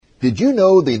Did you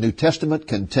know the New Testament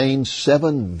contains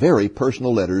 7 very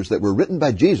personal letters that were written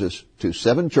by Jesus to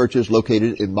 7 churches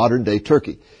located in modern-day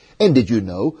Turkey? And did you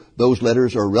know those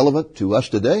letters are relevant to us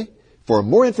today? For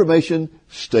more information,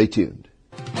 stay tuned.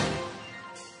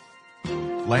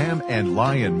 Lamb and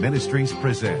Lion Ministries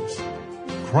presents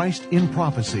Christ in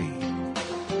Prophecy,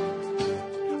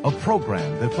 a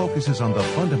program that focuses on the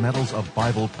fundamentals of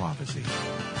Bible prophecy,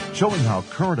 showing how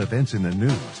current events in the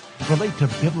news relate to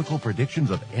biblical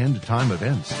predictions of end-time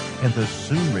events and the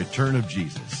soon return of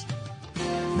Jesus.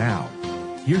 Now,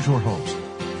 here's your host,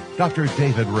 Dr.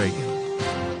 David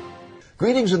Reagan.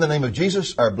 Greetings in the name of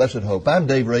Jesus, our blessed hope. I'm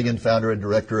Dave Reagan, founder and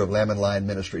director of Lamb and Lion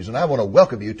Ministries, and I want to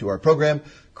welcome you to our program,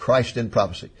 Christ in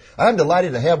Prophecy. I'm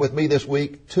delighted to have with me this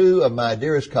week 2 of my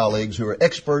dearest colleagues who are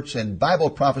experts in Bible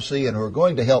prophecy and who are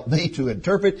going to help me to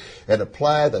interpret and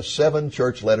apply the 7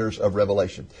 church letters of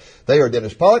Revelation. They are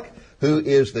Dennis Pollock, who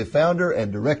is the founder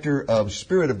and director of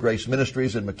Spirit of Grace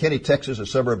Ministries in McKinney, Texas, a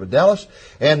suburb of Dallas.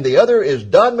 And the other is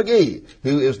Don McGee,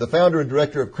 who is the founder and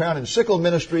director of Crown and Sickle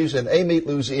Ministries in Amite,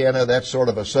 Louisiana. That's sort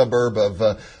of a suburb of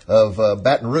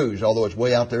Baton Rouge, although it's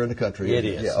way out there in the country. It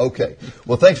is. Yeah, okay.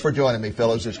 Well, thanks for joining me,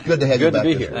 fellows. It's good to have you back.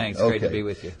 Good to be here. Thanks. Okay. Great to be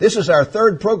with you. This is our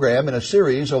 3rd program in a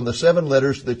series on the 7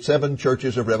 letters to the 7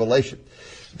 churches of Revelation.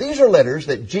 These are letters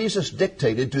that Jesus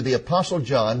dictated to the Apostle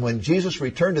John when Jesus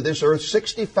returned to this earth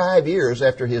 65 years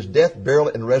after his death, burial,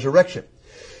 and resurrection.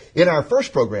 In our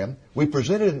first program, we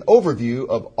presented an overview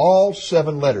of all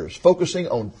 7 letters, focusing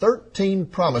on 13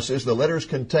 promises the letters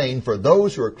contain for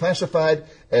those who are classified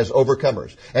as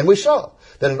overcomers. And we saw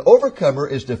that an overcomer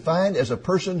is defined as a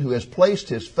person who has placed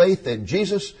his faith in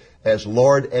Jesus as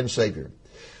Lord and Savior.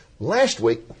 Last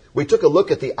week, we took a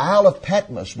look at the Isle of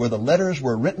Patmos where the letters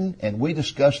were written, and we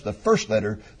discussed the first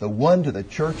letter, the one to the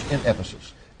church in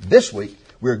Ephesus. This week,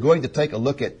 we're going to take a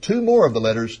look at 2 more of the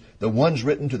letters, the ones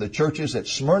written to the churches at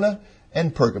Smyrna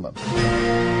and Pergamum.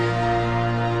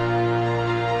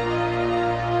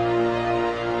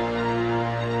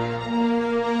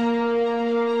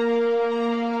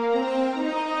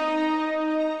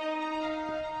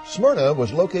 Smyrna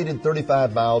was located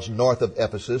 35 miles north of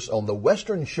Ephesus on the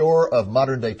western shore of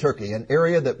modern-day Turkey, an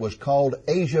area that was called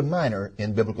Asia Minor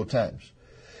in biblical times.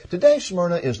 Today,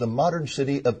 Smyrna is the modern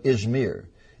city of Izmir.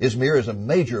 Izmir is a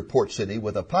major port city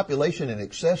with a population in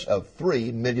excess of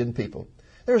 3 million people.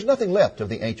 There is nothing left of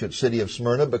the ancient city of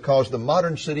Smyrna because the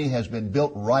modern city has been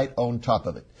built right on top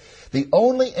of it. The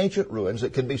only ancient ruins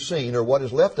that can be seen are what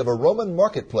is left of a Roman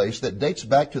marketplace that dates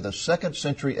back to the 2nd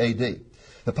century A.D.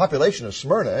 The population of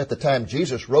Smyrna at the time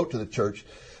Jesus wrote to the church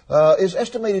is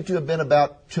estimated to have been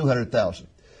about 200,000.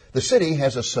 The city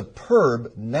has a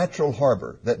superb natural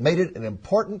harbor that made it an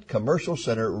important commercial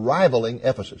center rivaling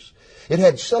Ephesus. It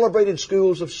had celebrated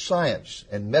schools of science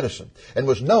and medicine and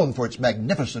was known for its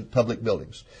magnificent public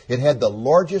buildings. It had the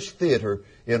largest theater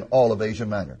in all of Asia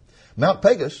Minor. Mount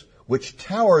Pegasus, which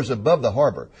towers above the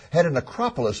harbor, had an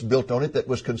acropolis built on it that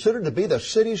was considered to be the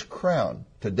city's crown.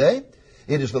 Today,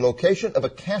 it is the location of a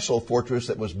castle fortress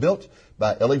that was built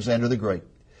by Alexander the Great.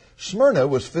 Smyrna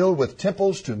was filled with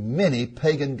temples to many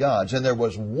pagan gods, and it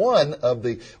was one of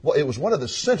the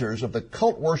centers of the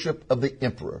cult worship of the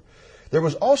emperor. There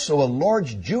was also a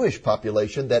large Jewish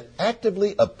population that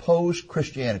actively opposed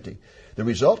Christianity. The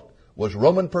result was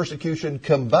Roman persecution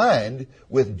combined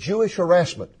with Jewish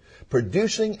harassment,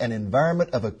 producing an environment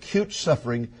of acute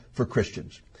suffering for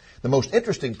Christians. The most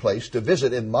interesting place to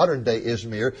visit in modern-day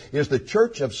Izmir is the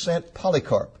Church of St.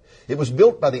 Polycarp. It was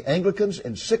built by the Anglicans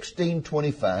in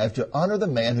 1625 to honor the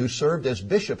man who served as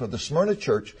bishop of the Smyrna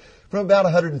church from about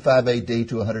 105 A.D.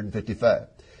 to 155.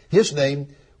 His name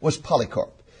was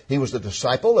Polycarp. He was the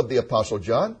disciple of the Apostle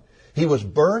John. He was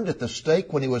burned at the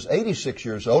stake when he was 86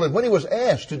 years old, and when he was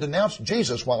asked to denounce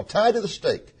Jesus while tied to the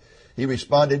stake, he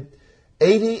responded,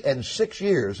 86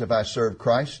 years have I served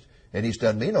Christ, and he's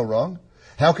done me no wrong.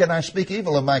 How can I speak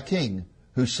evil of my King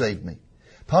who saved me?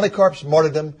 Polycarp's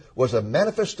martyrdom was a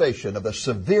manifestation of the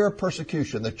severe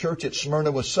persecution the church at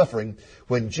Smyrna was suffering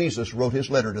when Jesus wrote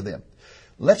his letter to them.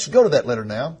 Let's go to that letter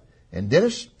now. And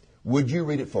Dennis, would you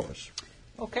read it for us?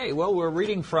 Okay, well, we're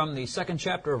reading from the 2nd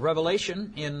chapter of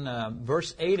Revelation. In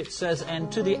verse 8 it says,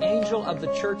 "And to the angel of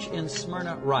the church in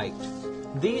Smyrna write,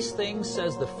 These things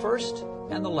says the first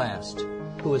and the last,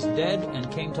 who is dead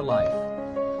and came to life.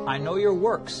 I know your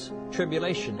works,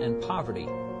 tribulation and poverty,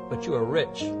 but you are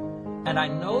rich. And I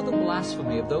know the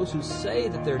blasphemy of those who say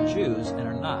that they're Jews and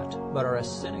are not, but are a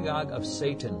synagogue of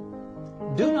Satan.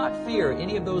 Do not fear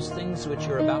any of those things which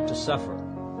you're about to suffer.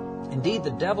 Indeed,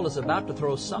 the devil is about to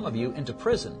throw some of you into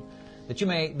prison, that you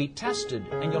may be tested,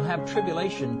 and you'll have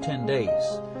tribulation 10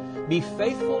 days. Be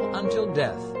faithful until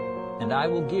death, and I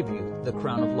will give you the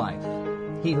crown of life.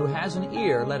 He who has an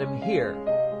ear, let him hear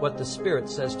what the Spirit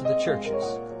says to the churches.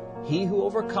 He who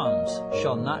overcomes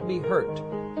shall not be hurt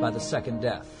by the second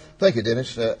death. Thank you,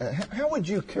 Dennis. How would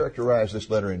you characterize this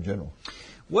letter in general?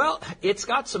 Well, it's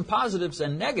got some positives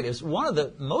and negatives. One of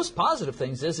the most positive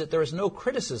things is that there is no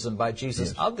criticism by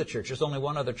Jesus of the church. There's only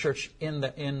one other church in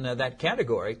that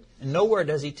category. Nowhere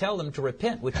does he tell them to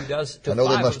repent, which he does to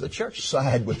 5 of the churches.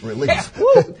 Side with relief.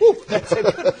 Yeah, that's a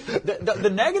good. The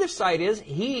negative side is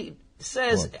he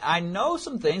says, I know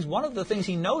some things. One of the things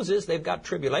he knows is they've got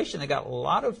tribulation. They've got a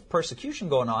lot of persecution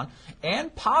going on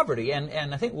and poverty. And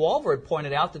I think Walvoord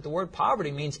pointed out that the word poverty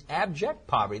means abject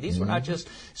poverty. These were not just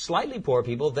slightly poor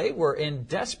people. They were in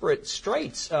desperate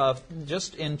straits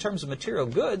just in terms of material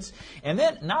goods. And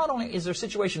then not only is their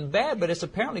situation bad, but it's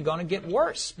apparently going to get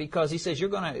worse because he says you're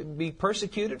going to be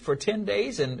persecuted for 10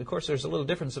 days. And, of course, there's a little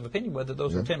difference of opinion whether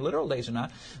those were 10 literal days or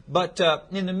not. But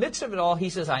in the midst of it all,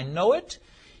 he says, I know it.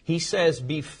 He says,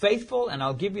 be faithful, and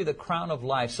I'll give you the crown of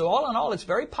life. So all in all, it's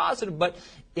very positive. But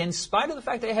in spite of the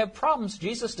fact they have problems,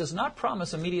 Jesus does not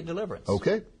promise immediate deliverance.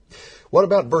 Okay. What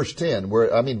about verse 10,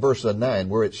 verse 9,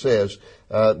 where it says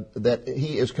that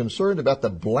he is concerned about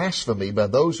the blasphemy by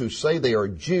those who say they are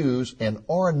Jews and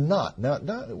are not. Now,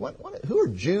 who are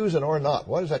Jews and are not?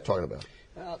 What is that talking about?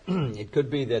 It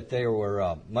could be that they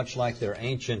were much like their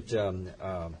ancient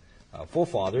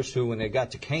forefathers who, when they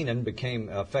got to Canaan, became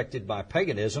affected by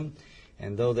paganism.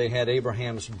 And though they had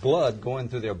Abraham's blood going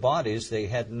through their bodies, they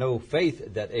had no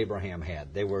faith that Abraham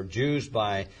had. They were Jews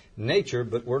by nature,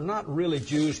 but were not really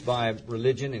Jews by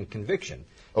religion and conviction.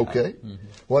 Okay.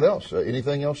 What else?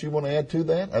 Anything else you want to add to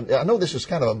that? I know this is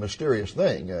kind of a mysterious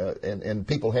thing, and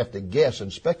people have to guess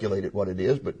and speculate at what it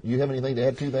is, but you have anything to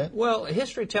add to that? Well,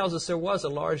 history tells us there were a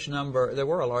large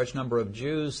number of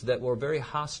Jews that were very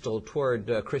hostile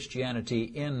toward Christianity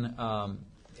in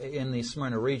the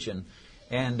Smyrna region.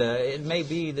 And it may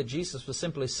be that Jesus was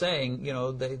simply saying,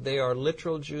 they are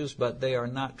literal Jews, but they are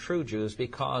not true Jews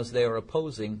because they are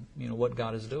opposing, what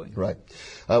God is doing. Right.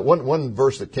 One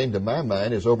verse that came to my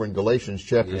mind is over in Galatians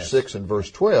chapter 6 and verse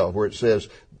 12, where it says,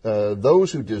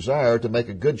 those who desire to make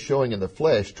a good showing in the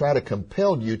flesh try to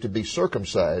compel you to be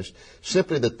circumcised,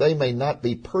 simply that they may not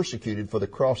be persecuted for the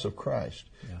cross of Christ.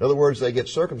 Yeah. In other words, they get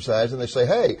circumcised and they say,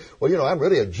 hey, well, I'm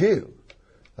really a Jew,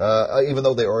 even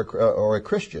though they are a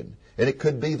Christian. And it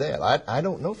could be that. I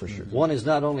don't know for sure. One is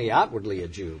not only outwardly a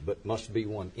Jew, but must be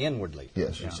one inwardly.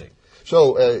 Yes. You see.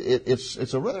 So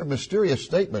it's a rather mysterious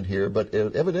statement here, but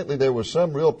evidently there was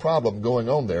some real problem going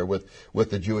on there with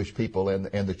the Jewish people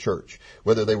and the church.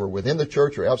 Whether they were within the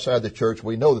church or outside the church,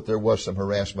 we know that there was some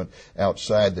harassment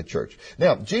outside the church.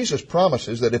 Now, Jesus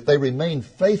promises that if they remain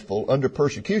faithful under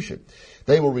persecution,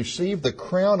 they will receive the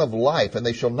crown of life, and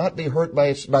they shall not be hurt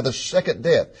by the second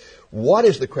death. What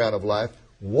is the crown of life?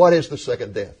 What is the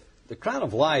second death? The crown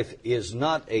of life is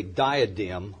not a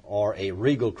diadem or a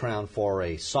regal crown for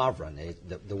a sovereign.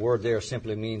 The word there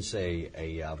simply means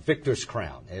a victor's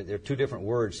crown. There are two different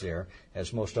words there,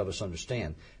 as most of us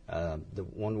understand. The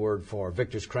one word for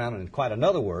victor's crown and quite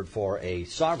another word for a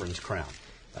sovereign's crown.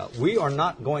 We are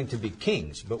not going to be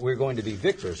kings, but we're going to be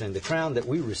victors, and the crown that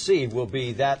we receive will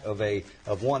be that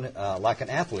of one like an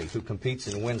athlete who competes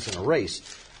and wins in a race.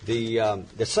 The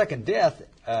second death,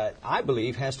 I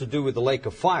believe, has to do with the lake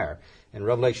of fire. In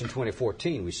Revelation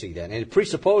 20:14, we see that. And it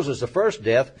presupposes the first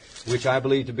death, which I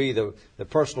believe to be the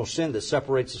personal sin that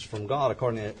separates us from God,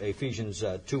 according to Ephesians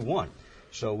 2:1.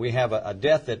 So we have a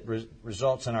death that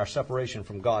results in our separation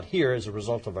from God here as a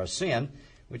result of our sin,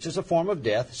 which is a form of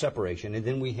death, separation. And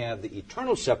then we have the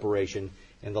eternal separation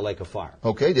in the lake of fire.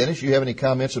 Okay, Dennis, you have any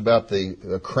comments about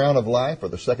the crown of life or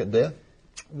the second death?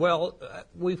 Well,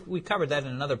 we covered that in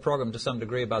another program to some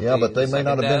degree about but they may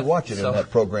not have been watching in that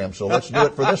program, so let's do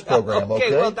it for this program,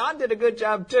 okay? Well, Don did a good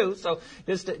job, too. So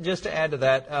just to add to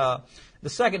that, the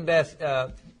second death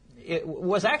it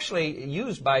was actually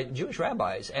used by Jewish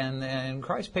rabbis, and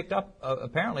Christ picked up,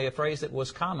 apparently, a phrase that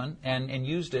was common and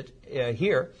used it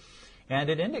here. And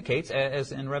it indicates,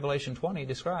 as in Revelation 20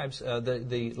 describes,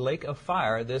 the lake of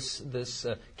fire, this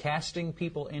casting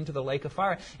people into the lake of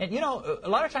fire. And, a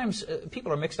lot of times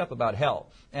people are mixed up about hell.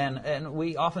 And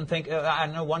we often think, I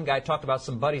know one guy talked about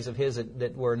some buddies of his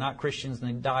that were not Christians and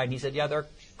they died. And he said, yeah, they're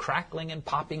crackling and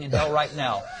popping in hell right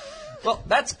now. Well,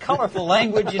 that's colorful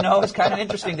language, you know. It's kind of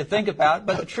interesting to think about.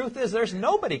 But the truth is there's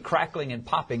nobody crackling and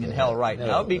popping in hell right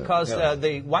now because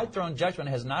the white throne judgment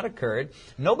has not occurred.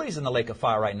 Nobody's in the lake of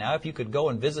fire right now. If you could go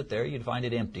and visit there, you'd find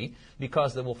it empty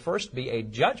because there will first be a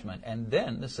judgment, and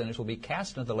then the sinners will be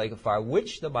cast into the lake of fire,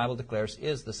 which the Bible declares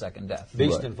is the second death.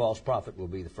 Beast and false prophet will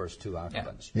be the first two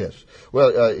occupants. Yeah. Yes. Well,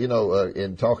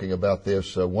 in talking about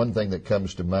this, one thing that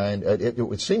comes to mind,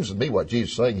 it seems to me what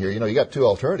Jesus is saying here, you got two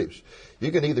alternatives.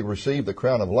 You can either receive the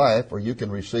crown of life or you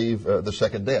can receive the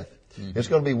second death. Mm-hmm. It's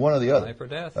going to be one or the other. Life or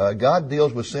death. God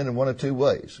deals with sin in one of two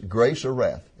ways, grace or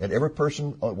wrath. And every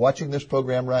person watching this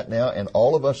program right now and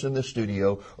all of us in this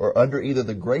studio are under either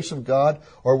the grace of God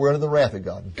or we're under the wrath of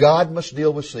God. God must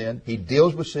deal with sin. He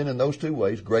deals with sin in those two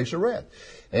ways, grace or wrath.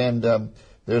 And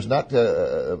there's not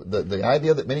the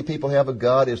idea that many people have of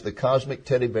God is the cosmic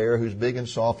teddy bear who's big and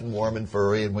soft and warm and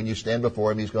furry, and when you stand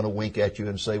before him, he's going to wink at you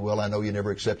and say, well, I know you never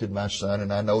accepted my son,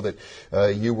 and I know that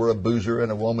you were a boozer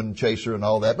and a woman chaser and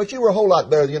all that, but you were a whole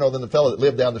lot better, than the fellow that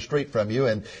lived down the street from you.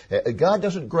 And God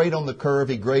doesn't grade on the curve,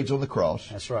 he grades on the cross.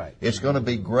 That's right. It's going to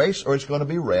be grace or it's going to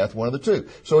be wrath, one of the two.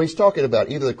 So he's talking about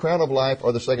either the crown of life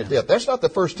or the second death. That's not the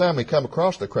first time we come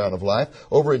across the crown of life.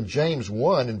 Over in James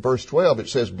 1 in verse 12, it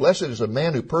says, blessed is a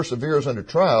man who perseveres under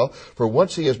trial, for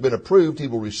once he has been approved, he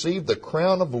will receive the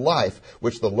crown of life,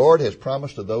 which the Lord has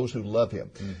promised to those who love him.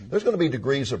 Mm-hmm. There's going to be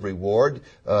degrees of reward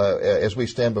as we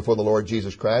stand before the Lord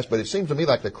Jesus Christ, but it seems to me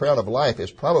like the crown of life is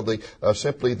probably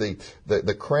simply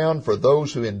the crown for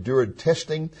those who endured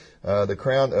testing, the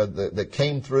crown that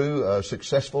came through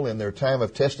successful in their time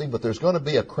of testing, but there's going to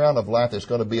be a crown of life that's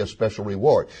going to be a special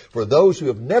reward. For those who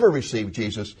have never received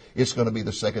Jesus, it's going to be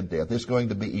the second death. It's going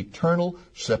to be eternal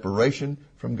separation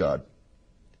from God.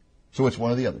 So it's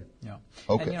one or the other. Yeah.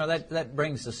 Okay. And that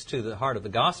brings us to the heart of the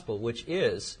gospel, which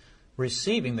is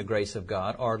receiving the grace of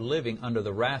God or living under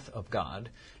the wrath of God.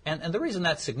 And the reason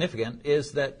that's significant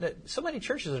is that so many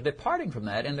churches are departing from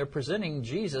that, and they're presenting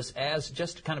Jesus as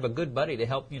just kind of a good buddy to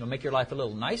help, make your life a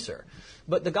little nicer.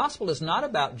 But the gospel is not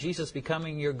about Jesus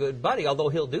becoming your good buddy, although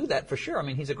he'll do that for sure. I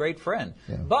mean, he's a great friend.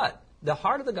 Yeah. But the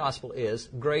heart of the gospel is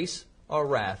grace or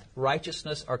wrath,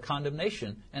 righteousness or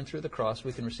condemnation, and through the cross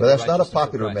we can receive righteousness. But that's not a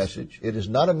popular message. It is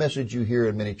not a message you hear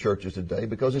in many churches today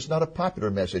because it's not a popular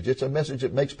message. It's a message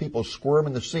that makes people squirm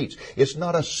in the seats. It's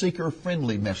not a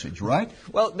seeker-friendly message, right?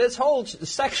 Well, this whole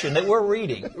section that we're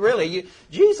reading, really,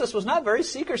 Jesus was not very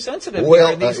seeker-sensitive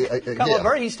here in these couple of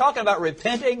verses. He's talking about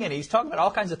repenting, and he's talking about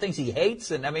all kinds of things he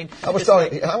hates, and I was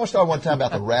talking one time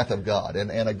about the wrath of God,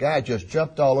 and a guy just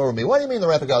jumped all over me. What do you mean the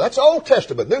wrath of God? That's Old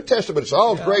Testament. New Testament, it's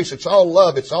all grace, it's all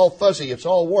love, it's all fuzzy, it's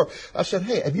all warm. I said,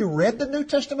 hey, have you read the New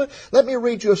Testament? Let me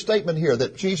read you a statement here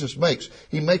that Jesus makes.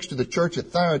 He makes to the church at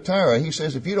Thyatira. He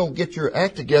says, if you don't get your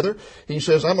act together, he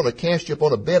says, I'm going to cast you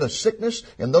upon a bed of sickness,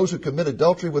 and those who commit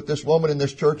adultery with this woman in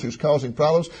this church who's causing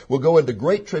problems will go into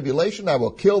great tribulation. I will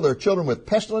kill their children with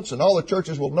pestilence, and all the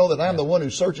churches will know that I'm the one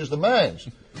who searches the minds.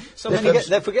 So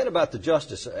they forget about the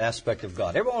justice aspect of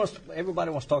God.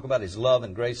 Everybody wants to talk about his love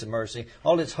and grace and mercy,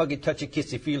 all this huggy, touchy,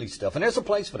 kissy, feely stuff, and there's a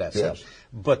place for that stuff.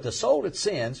 But the soul that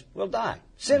sins will die.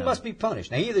 Sin must be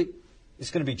punished. Now, either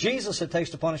it's going to be Jesus that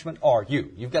takes the punishment or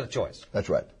you. You've got a choice. That's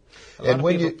right. And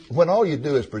when all you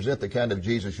do is present the kind of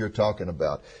Jesus you're talking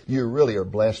about, you really are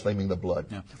blaspheming the blood.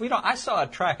 Yeah. Well, I saw a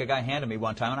track a guy handed me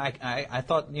one time, and I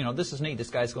thought, this is neat. This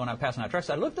guy's going out passing out tracks.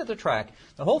 I looked at the track.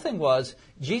 The whole thing was,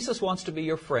 Jesus wants to be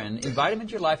your friend. Invite him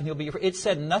into your life, and he'll be your friend. It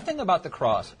said nothing about the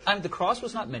cross. The cross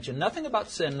was not mentioned. Nothing about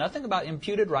sin. Nothing about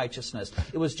imputed righteousness.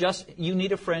 It was just, you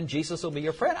need a friend. Jesus will be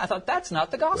your friend. I thought, that's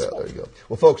not the gospel. There you go.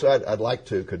 Well, folks, I'd like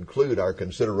to conclude our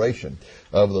consideration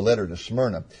of the letter to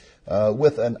Smyrna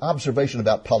with an observation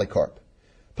about Polycarp.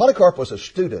 Polycarp was a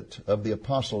student of the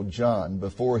Apostle John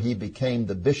before he became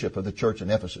the bishop of the church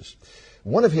in Ephesus.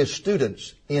 One of his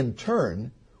students, in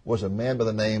turn, was a man by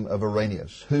the name of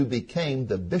Irenaeus, who became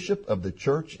the bishop of the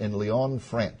church in Lyon,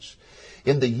 France.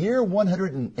 In the year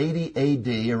 180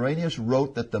 A.D., Irenaeus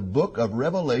wrote that the book of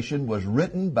Revelation was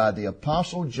written by the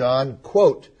Apostle John,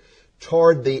 quote,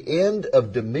 toward the end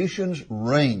of Domitian's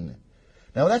reign.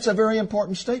 Now, that's a very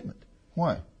important statement.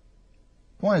 Why?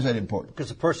 Why is that important? Because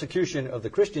the persecution of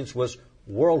the Christians was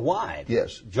worldwide.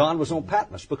 Yes. John was on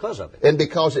Patmos because of it. And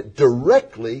because it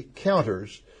directly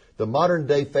counters the modern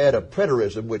day fad of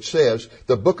preterism, which says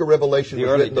the book of Revelation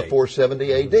was written before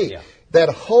 70 A.D. Yeah. That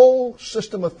whole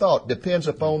system of thought depends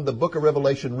upon the book of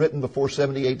Revelation written before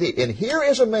 70 A.D. And here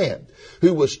is a man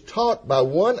who was taught by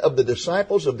one of the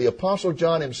disciples of the Apostle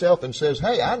John himself and says,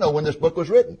 hey, I know when this book was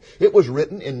written. It was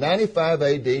written in 95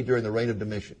 A.D. during the reign of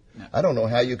Domitian. Yeah. I don't know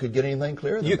how you could get anything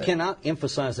clearer than that. You cannot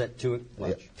emphasize that too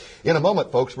much. Yeah. In a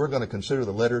moment, folks, we're going to consider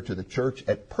the letter to the church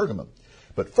at Pergamum.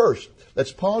 But first,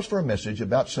 let's pause for a message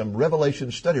about some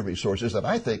Revelation study resources that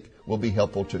I think will be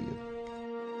helpful to you.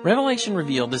 Revelation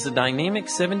Revealed is a dynamic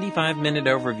 75-minute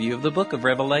overview of the book of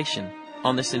Revelation.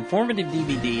 On this informative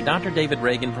DVD, Dr. David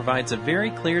Reagan provides a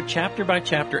very clear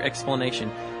chapter-by-chapter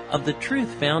explanation of the truth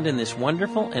found in this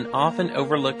wonderful and often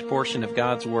overlooked portion of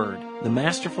God's Word. The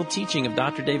masterful teaching of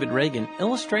Dr. David Reagan,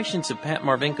 illustrations of Pat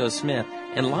Marvinko-Smith,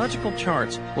 and logical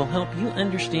charts will help you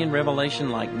understand Revelation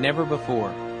like never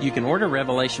before. You can order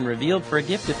Revelation Revealed for a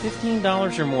gift of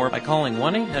 $15 or more by calling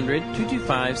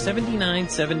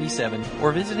 1-800-225-7977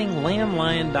 or visiting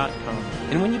lamblion.com.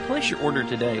 And when you place your order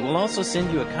today, we'll also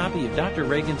send you a copy of Dr.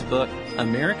 Reagan's book,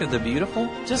 America the Beautiful.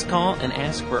 Just call and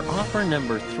ask for offer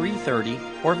number 330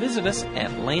 or visit us at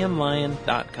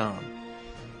lamblion.com.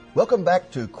 Welcome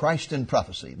back to Christ in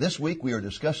Prophecy. This week we are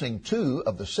discussing 2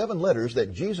 of the 7 letters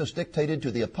that Jesus dictated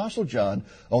to the Apostle John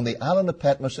on the island of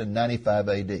Patmos in 95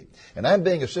 A.D. And I'm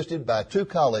being assisted by 2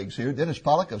 colleagues here, Dennis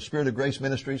Pollock of Spirit of Grace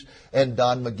Ministries and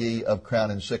Don McGee of Crown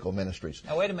and Sickle Ministries.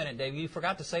 Now, wait a minute, Dave. You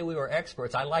forgot to say we were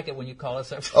experts. I like it when you call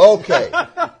us experts. Okay.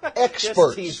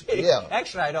 Experts. Yeah.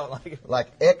 Actually, I don't like it. Like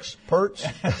experts?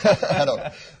 I don't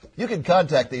know. You can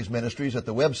contact these ministries at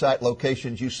the website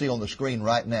locations you see on the screen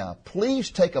right now. Please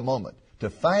take a moment to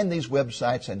find these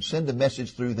websites and send a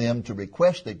message through them to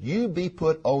request that you be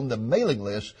put on the mailing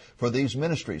list for these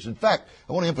ministries. In fact,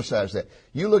 I want to emphasize that.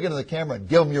 You look into the camera and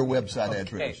give them your website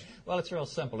address. Well, it's real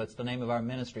simple. It's the name of our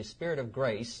ministry, Spirit of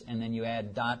Grace, and then you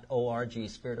add .org,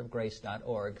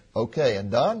 spiritofgrace.org. Okay, and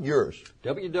Don, yours?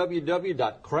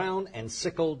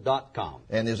 www.crownandsickle.com.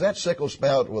 And is that sickle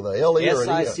spelled with a L-E or an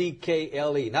E?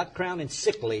 S-I-C-K-L-E, not crown and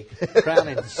sickly,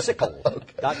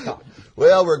 crownandsickle.com.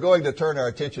 Well, we're going to turn our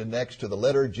attention next to the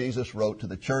letter Jesus wrote to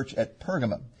the church at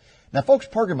Pergamum. Now, folks,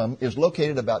 Pergamum is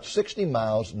located about 60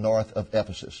 miles north of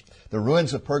Ephesus. The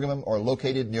ruins of Pergamum are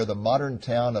located near the modern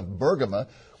town of Bergama,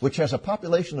 which has a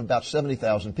population of about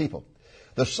 70,000 people.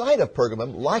 The site of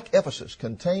Pergamum, like Ephesus,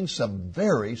 contains some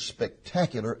very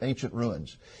spectacular ancient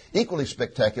ruins. Equally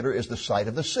spectacular is the site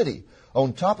of the city,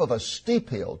 on top of a steep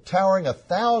hill towering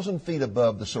 1,000 feet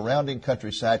above the surrounding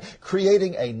countryside,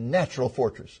 creating a natural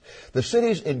fortress. The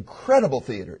city's incredible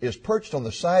theater is perched on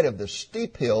the side of this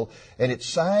steep hill, and its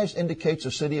size indicates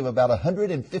a city of about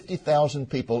 150,000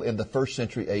 people in the 1st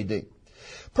century A.D.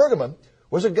 Pergamum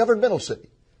was a governmental city,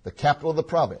 the capital of the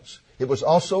province. It was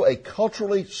also a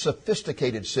culturally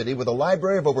sophisticated city with a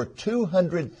library of over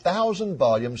 200,000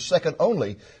 volumes, second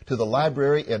only to the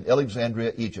library in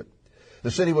Alexandria, Egypt. The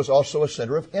city was also a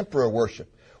center of emperor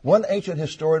worship. One ancient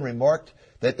historian remarked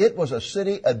that it was a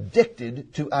city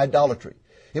addicted to idolatry.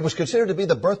 It was considered to be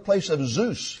the birthplace of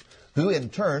Zeus, who in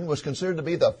turn was considered to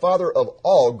be the father of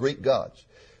all Greek gods.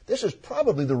 This is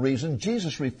probably the reason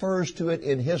Jesus refers to it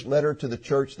in his letter to the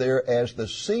church there as the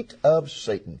seat of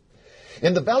Satan.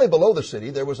 In the valley below the city,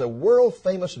 there was a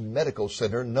world-famous medical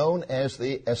center known as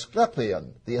the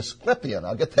Asclepion. The Asclepion,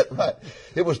 I'll get that right.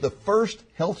 It was the first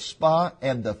health spa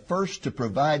and the first to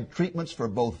provide treatments for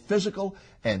both physical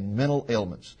and mental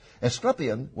ailments.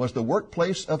 Asclepion was the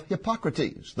workplace of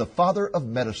Hippocrates, the father of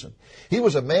medicine. He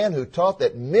was a man who taught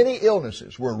that many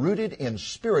illnesses were rooted in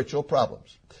spiritual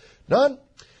problems. Don,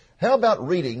 how about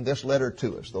reading this letter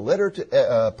to us, the letter to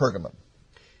Pergamum?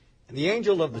 And the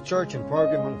angel of the church in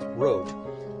Pergamum wrote,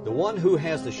 "The one who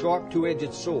has the sharp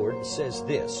two-edged sword says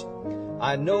this,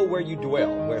 I know where you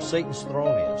dwell, where Satan's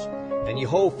throne is, and you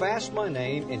hold fast my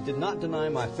name and did not deny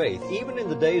my faith, even in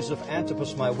the days of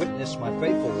Antipas my witness, my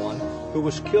faithful one, who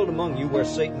was killed among you where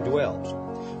Satan dwells.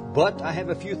 But I have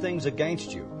a few things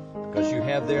against you, because you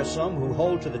have there some who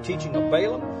hold to the teaching of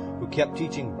Balaam, who kept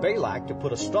teaching Balak to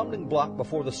put a stumbling block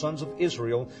before the sons of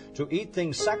Israel, to eat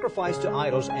things sacrificed to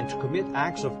idols, and to commit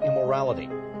acts of immorality.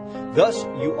 Thus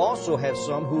you also have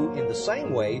some who in the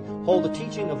same way hold the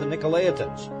teaching of the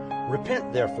Nicolaitans.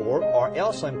 Repent therefore, or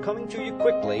else I'm coming to you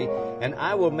quickly, and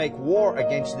I will make war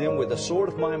against them with the sword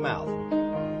of my mouth.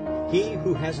 He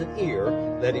who has an ear,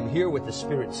 let him hear what the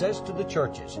Spirit says to the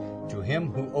churches. To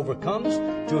him who overcomes,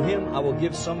 to him I will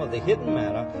give some of the hidden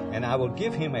manna, and I will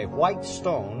give him a white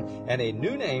stone, and a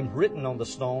new name written on the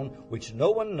stone, which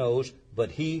no one knows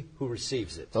but he who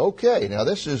receives it." Okay, now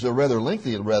this is a rather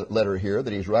lengthy letter here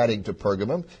that he's writing to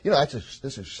Pergamum. You know, this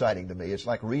is exciting to me. It's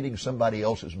like reading somebody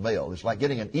else's mail. It's like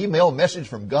getting an email message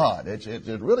from God. It's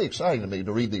really exciting to me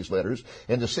to read these letters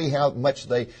and to see how much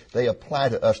they apply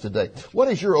to us today. What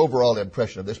is your overall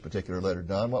impression of this particular letter,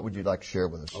 Don? What would you like to share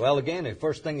with us? Well, again, the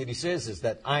first thing that he says is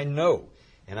that I know.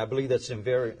 And I believe that's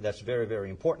very, very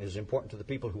important. It's important to the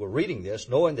people who are reading this,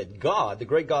 knowing that God, the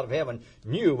great God of heaven,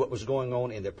 knew what was going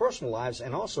on in their personal lives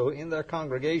and also in their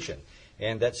congregation.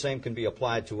 And that same can be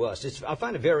applied to us. I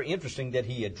find it very interesting that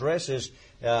he addresses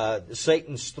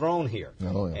Satan's throne here.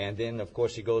 Oh, yeah. And then, of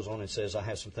course, he goes on and says, I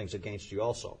have some things against you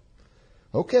also.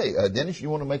 Okay, Dennis, you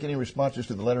want to make any responses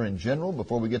to the letter in general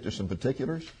before we get to some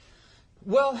particulars?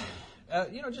 Well,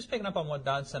 just picking up on what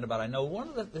Don said about, I know one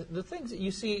of the things that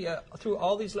you see through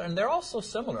all these letters, and they're all so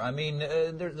similar. I mean,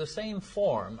 they're the same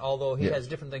form, although he has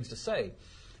different things to say.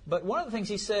 But one of the things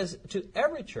he says to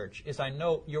every church is, I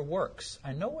know your works.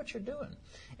 I know what you're doing.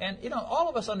 And, all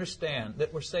of us understand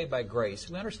that we're saved by grace.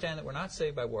 We understand that we're not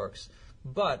saved by works.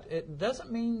 But it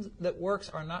doesn't mean that works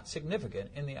are not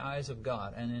significant in the eyes of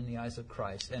God and in the eyes of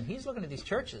Christ. And he's looking at these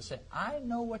churches and saying, I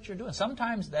know what you're doing.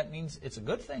 Sometimes that means it's a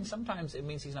good thing. Sometimes it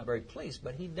means he's not very pleased.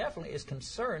 But he definitely is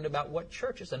concerned about what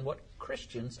churches and what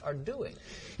Christians are doing.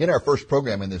 In our first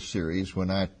program in this series,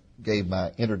 when I gave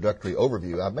my introductory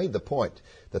overview, I made the point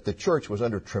that the church was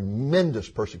under tremendous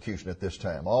persecution at this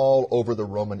time. All over the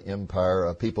Roman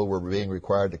Empire, people were being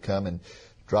required to come and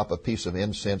drop a piece of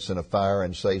incense in a fire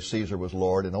and say Caesar was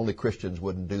Lord, and only Christians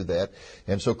wouldn't do that.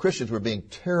 And so Christians were being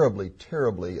terribly,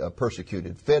 terribly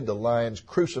persecuted, fed to lions,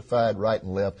 crucified right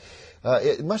and left.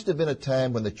 It must have been a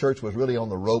time when the church was really on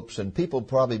the ropes, and people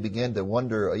probably began to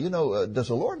wonder, does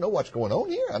the Lord know what's going on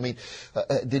here? I mean,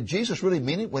 did Jesus really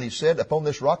mean it when he said, upon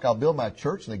this rock I'll build my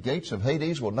church, and the gates of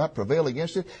Hades will not prevail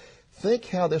against it? Think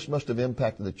how this must have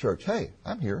impacted the church. Hey,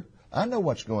 I'm here. I know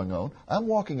what's going on. I'm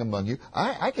walking among you.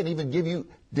 I can even give you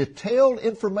detailed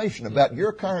information about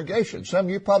your congregation. Some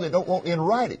you probably don't want in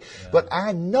writing. Yeah. But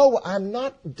I know I'm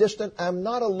not distant. I'm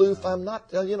not aloof. I'm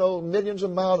not, millions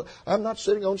of miles. I'm not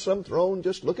sitting on some throne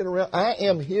just looking around. I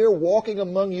am here walking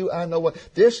among you. I know what.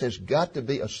 This has got to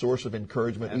be a source of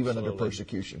encouragement. Absolutely. Even under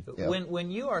persecution. Yeah.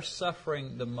 When you are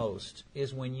suffering the most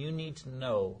is when you need to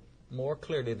know more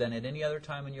clearly than at any other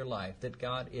time in your life that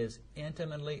God is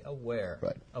intimately aware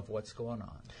of what's going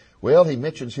on. Well, he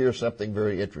mentions here something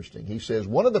very interesting. He says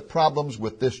one of the problems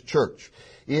with this church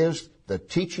is the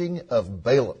teaching of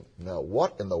Balaam. Now,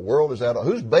 what in the world is that?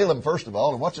 Who's Balaam, first of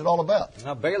all, and what's it all about?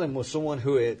 Now, Balaam was someone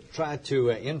who had tried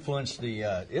to influence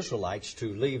the Israelites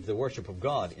to leave the worship of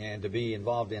God and to be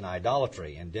involved in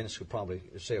idolatry. And Dennis could probably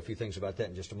say a few things about that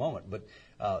in just a moment. But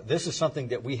this is something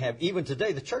that we have even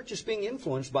today. The church is being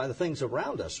influenced by the things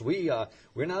around us. We're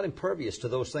not impervious to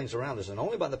those things around us, and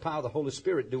only by the power of the Holy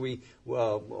Spirit do we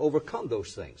overcome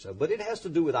those things. But it has to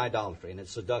do with idolatry and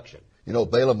its seduction.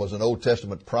 Balaam was an Old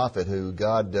Testament prophet who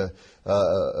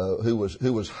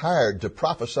who was hired to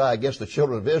prophesy against the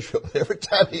children of Israel. Every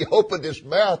time he opened his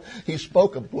mouth, he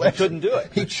spoke a blessing. He couldn't do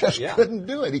it. He just couldn't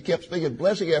do it. He kept speaking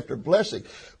blessing after blessing.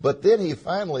 But then he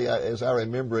finally, as I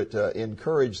remember it,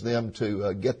 encouraged them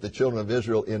to get the children of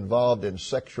Israel involved in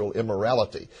sexual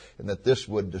immorality, and that this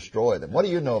would destroy them. What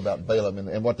do you know about Balaam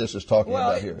and what this is talking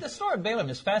about here? The story of Balaam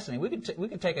is fascinating. We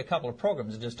could take a couple of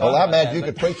programs and just talk about that. I imagine you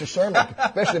could preach a sermon,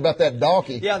 especially about that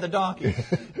donkey. Yeah, the donkey.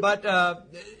 But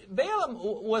Balaam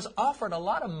was offered a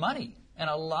lot of money and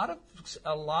a lot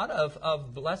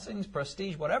of blessings,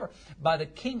 prestige, whatever, by the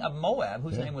king of Moab,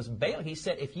 whose name was Balaam. He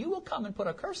said, if you will come and put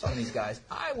a curse on these guys,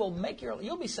 I will make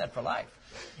you'll be set for life.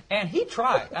 And he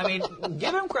tried. I mean,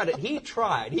 give him credit. He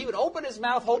tried. He would open his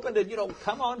mouth hoping to,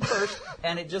 come on first,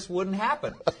 and it just wouldn't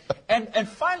happen. And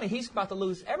finally, he's about to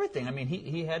lose everything. I mean,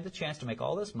 he had the chance to make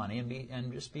all this money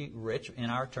and just be rich, in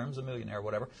our terms, a millionaire or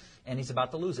whatever, and he's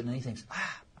about to lose it. And he thinks,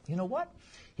 you know what?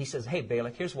 He says, hey,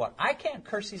 Balak, here's what. I can't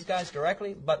curse these guys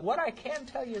directly, but what I can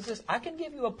tell you is this. I can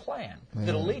give you a plan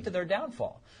that'll lead to their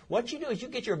downfall. What you do is you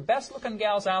get your best-looking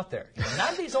gals out there.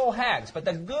 Not these old hags, but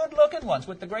the good-looking ones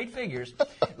with the great figures.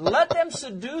 Let them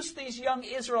seduce these young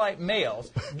Israelite males.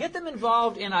 Get them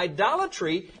involved in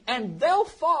idolatry, and they'll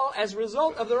fall as a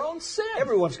result of their own sin.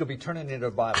 Everyone's going to be turning in their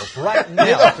Bibles right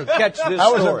now to catch this story. I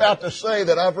was about to say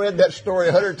that I've read that story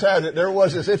 100 times. It never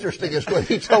was as interesting as when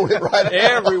he told it right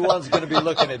now. Everyone's going to be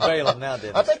looking at Balaam now,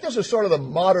 Dennis. I think this is sort of the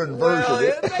modern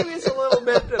version. Maybe it's a little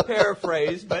bit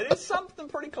paraphrased, but it's something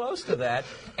pretty close to that.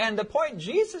 And the point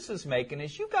Jesus is making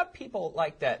is you've got people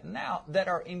like that now that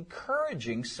are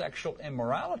encouraging sexual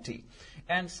immorality.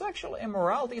 And sexual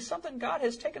immorality is something God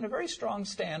has taken a very strong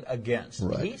stand against.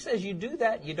 Right. He says you do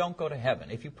that, you don't go to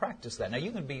heaven if you practice that. Now,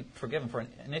 you can be forgiven for an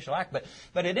initial act,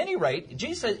 but at any rate,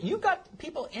 Jesus says you've got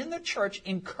people in the church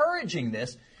encouraging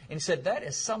this, and he said that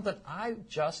is something I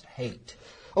just hate.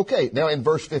 Okay, now in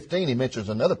verse 15 he mentions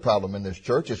another problem in this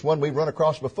church. It's one we've run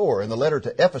across before. In the letter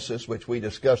to Ephesus, which we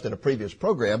discussed in a previous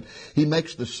program, he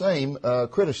makes the same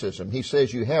criticism. He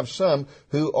says you have some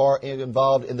who are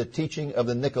involved in the teaching of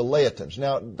the Nicolaitans.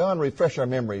 Now, Don, refresh our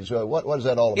memories. What is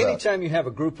that all about? Anytime you have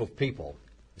a group of people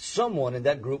someone in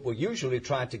that group will usually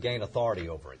try to gain authority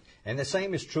over it. And the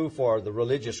same is true for the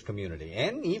religious community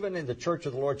and even in the Church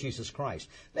of the Lord Jesus Christ.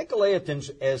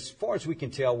 Nicolaitans, as far as we can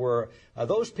tell, were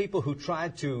those people who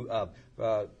tried to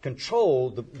control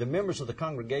the members of the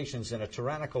congregations in a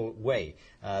tyrannical way.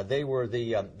 They were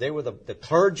the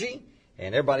clergy,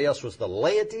 and everybody else was the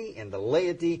laity, and the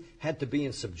laity had to be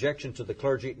in subjection to the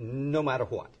clergy no matter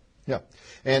what. Yeah.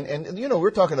 And you know,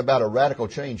 we're talking about a radical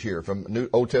change here from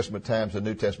Old Testament times to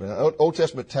New Testament. Old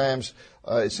Testament times,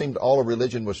 it seemed all of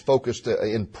religion was focused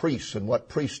in priests and what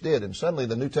priests did. And suddenly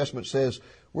the New Testament says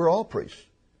we're all priests.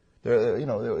 You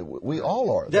know, we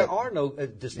all are. There are no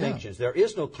distinctions. Yeah. There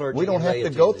is no clergy. We don't have to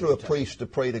go through a priest to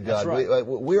pray to God. That's right.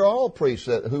 We're all priests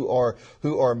who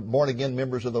are born again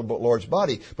members of the Lord's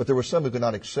body. But there were some who could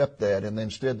not accept that, and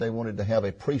instead they wanted to have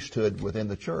a priesthood within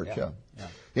the church. Yeah.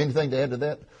 Anything to add to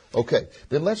that? Okay,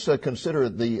 then let's consider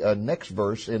the next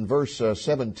verse. In verse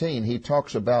 17, he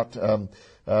talks about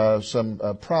some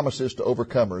promises to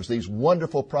overcomers, these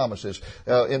wonderful promises.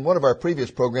 In one of our previous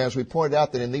programs, we pointed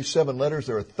out that in these 7 letters,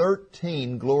 there are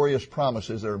 13 glorious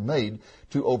promises that are made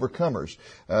to overcomers.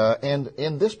 And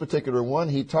in this particular one,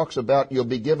 he talks about you'll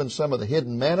be given some of the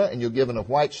hidden manna and you'll be given a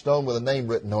white stone with a name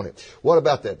written on it. What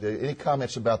about that? Any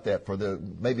comments about that for the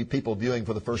maybe people viewing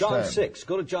for the first time? John 6.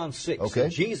 Go to John 6. Okay.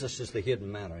 Jesus is the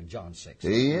hidden manna in John 6.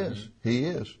 He is. He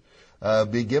is.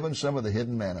 Be given some of the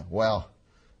hidden manna. Wow.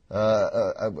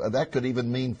 That could even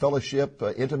mean fellowship,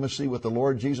 intimacy with the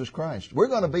Lord Jesus Christ. We're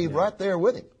going to be right there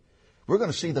with Him. We're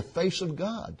going to see the face of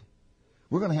God.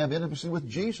 We're going to have intimacy with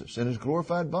Jesus in His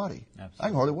glorified body. Absolutely. I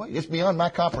can hardly wait. It's beyond my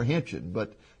comprehension,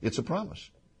 but it's a promise.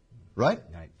 Right?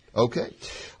 Right. Okay.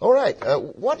 All right.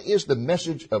 What is the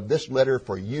message of this letter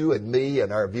for you and me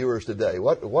and our viewers today?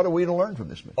 What are we to learn from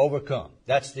this message? Overcome.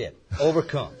 That's it.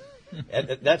 Overcome.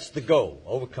 That's the goal,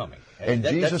 overcoming. And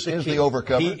Jesus is the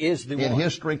overcomer. He is the one. In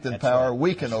His strength and power,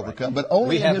 we can overcome, but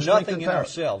only in His strength and power. We have nothing in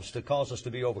ourselves to cause us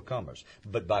to be overcomers.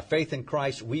 But by faith in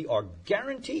Christ, we are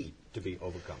guaranteed to be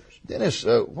overcomers. Dennis,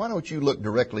 why don't you look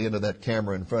directly into that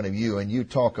camera in front of you and you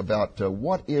talk about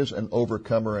what is an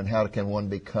overcomer and how can one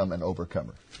become an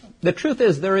overcomer? The truth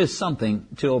is there is something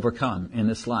to overcome in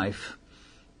this life.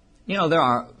 You know, there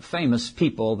are famous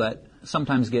people that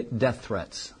sometimes get death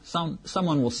threats.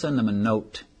 Someone will send them a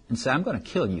note and say, I'm going to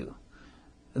kill you.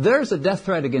 There's a death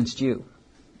threat against you.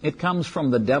 It comes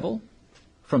from the devil,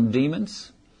 from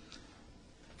demons,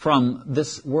 from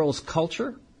this world's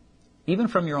culture, even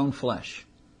from your own flesh,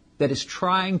 that is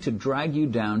trying to drag you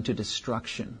down to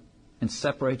destruction and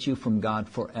separate you from God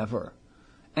forever.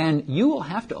 And you will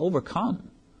have to overcome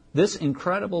this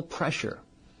incredible pressure,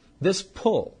 this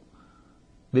pull,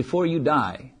 before you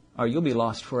die, or you'll be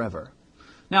lost forever.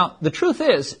 Now, the truth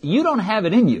is, you don't have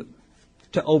it in you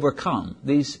to overcome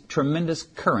these tremendous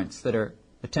currents that are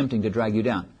attempting to drag you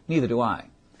down. Neither do I.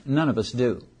 None of us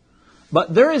do.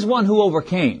 But there is one who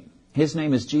overcame. His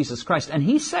name is Jesus Christ. And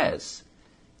He says,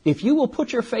 if you will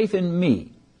put your faith in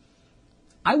me,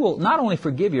 I will not only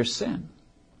forgive your sin,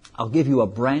 I'll give you a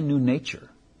brand new nature,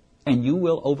 and you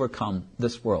will overcome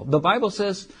this world. The Bible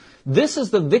says, this is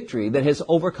the victory that has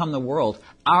overcome the world,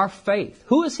 our faith.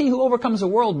 Who is he who overcomes the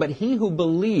world but he who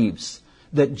believes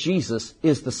that Jesus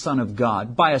is the Son of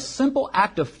God? By a simple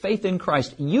act of faith in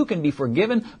Christ, you can be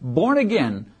forgiven, born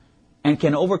again, and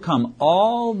can overcome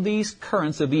all these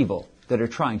currents of evil that are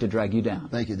trying to drag you down.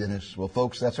 Thank you, Dennis. Well,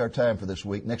 folks, that's our time for this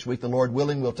week. Next week, the Lord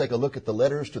willing, we'll take a look at the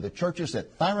letters to the churches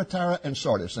at Thyatira and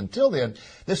Sardis. Until then,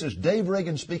 this is Dave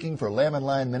Reagan speaking for Lamb and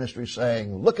Lion Ministries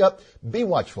saying, look up, be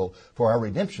watchful, for our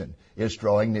redemption is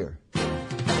drawing near.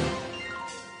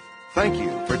 Thank you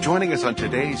for joining us on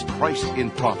today's Christ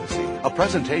in Prophecy, a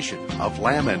presentation of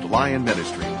Lamb and Lion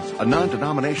Ministries, a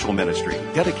non-denominational ministry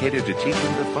dedicated to teaching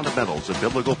the fundamentals of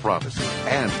biblical prophecy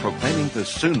and proclaiming the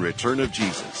soon return of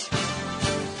Jesus.